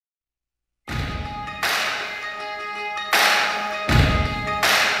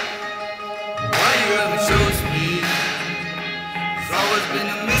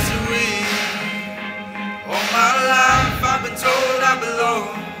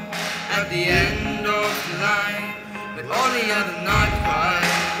the end of the line, but only other not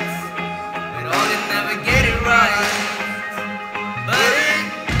quite, but only never get it right. But it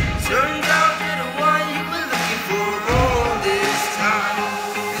turns out you're the one you've been looking for all this time.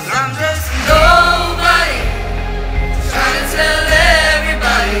 'Cause I'm just nobody, trying to tell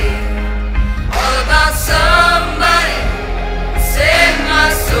everybody all about somebody who saved my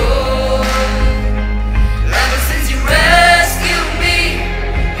soul. Ever since you rescued me,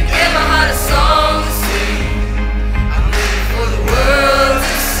 you gave my heart a song to sing. I'm living for the world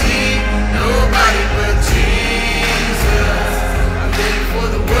to see, nobody but Jesus. I'm living for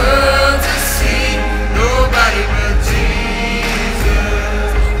the world to see, nobody but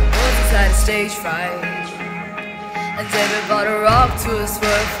Jesus. Moses had a stage fright, and David brought a rock to us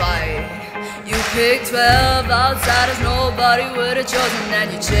for a fight. You picked 12 outsiders nobody would have chosen, and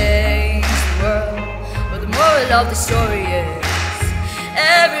you changed the world. But the moral of the story is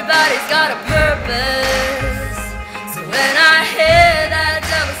everybody's got a purpose. So when I hear that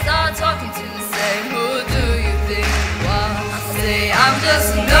devil start talking to me, say, who do you think you are? I say, I'm just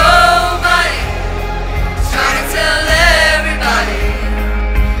nobody, trying to tell everybody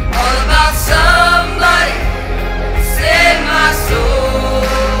all about somebody who saved my soul.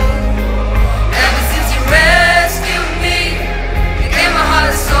 Ever since you rescued me, you gave my heart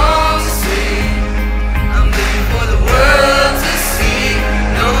a song to sing. I'm living for the world to see,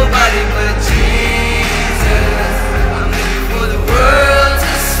 nobody but Jesus. I'm living for the world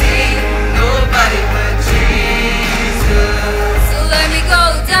to see, nobody but Jesus. So let me go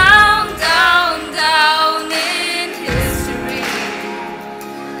down, down, down in history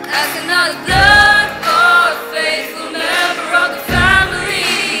as another blood.